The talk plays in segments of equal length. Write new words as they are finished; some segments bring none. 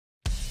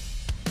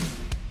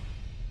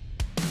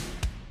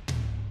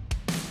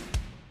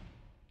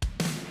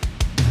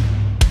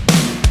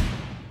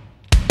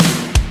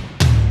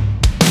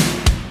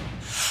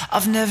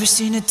I've never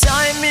seen a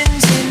diamond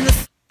in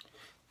the...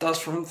 That's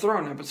from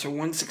Throne, episode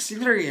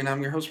 163, and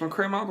I'm your host,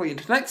 McCray Mobley, and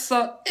tonight's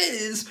thought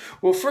is,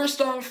 well, first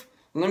off,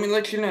 let me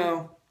let you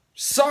know,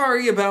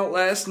 sorry about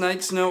last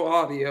night's no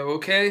audio,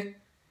 okay?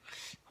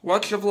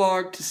 Watch the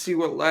vlog to see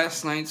what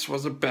last night's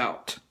was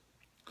about.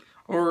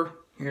 Or,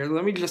 here,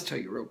 let me just tell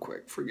you real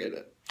quick, forget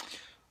it.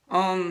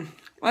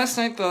 Last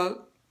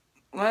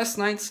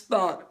night's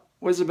thought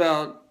was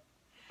about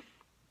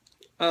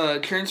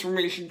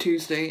Transformation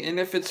Tuesday, and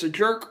if it's a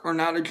jerk or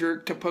not a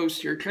jerk to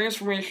post your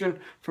transformation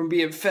from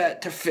being fat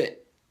to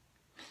fit.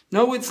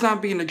 No, it's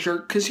not being a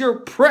jerk, because you're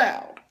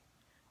proud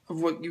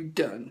of what you've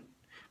done.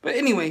 But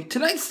anyway,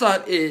 tonight's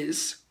thought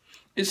is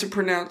it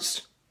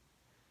pronounced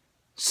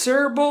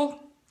cerebral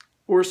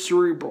or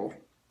cerebral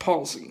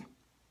palsy?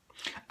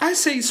 I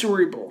say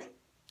cerebral,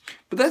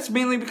 but that's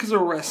mainly because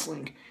of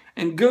wrestling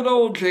and good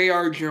old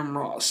J.R. Jim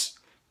Ross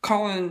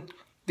calling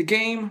the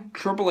game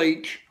Triple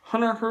H,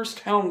 Hunter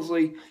Hearst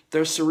Helmsley,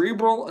 their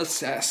cerebral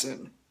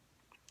assassin.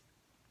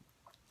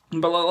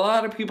 But a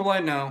lot of people I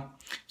know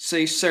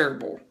say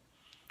cerebral.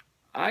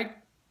 I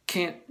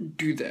can't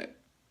do that.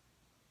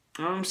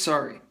 I'm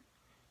sorry.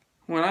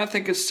 When I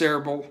think of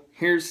cerebral,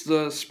 here's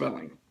the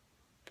spelling.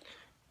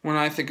 When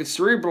I think of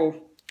cerebral,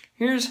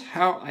 here's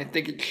how I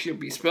think it should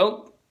be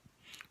spelled.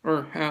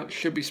 Or how it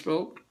should be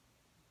spelled.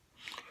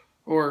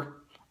 Or,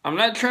 I'm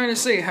not trying to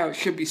say how it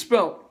should be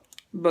spelled,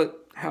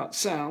 but how it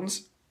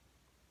sounds.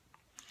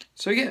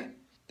 So yeah,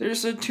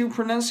 there's the two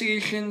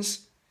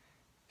pronunciations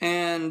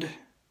and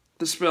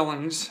the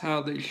spellings,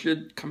 how they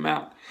should come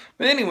out.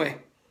 But anyway,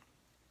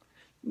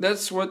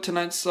 that's what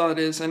tonight's thought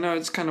is. I know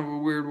it's kind of a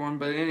weird one,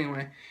 but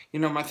anyway, you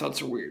know my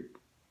thoughts are weird.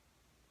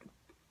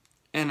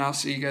 And I'll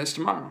see you guys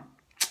tomorrow.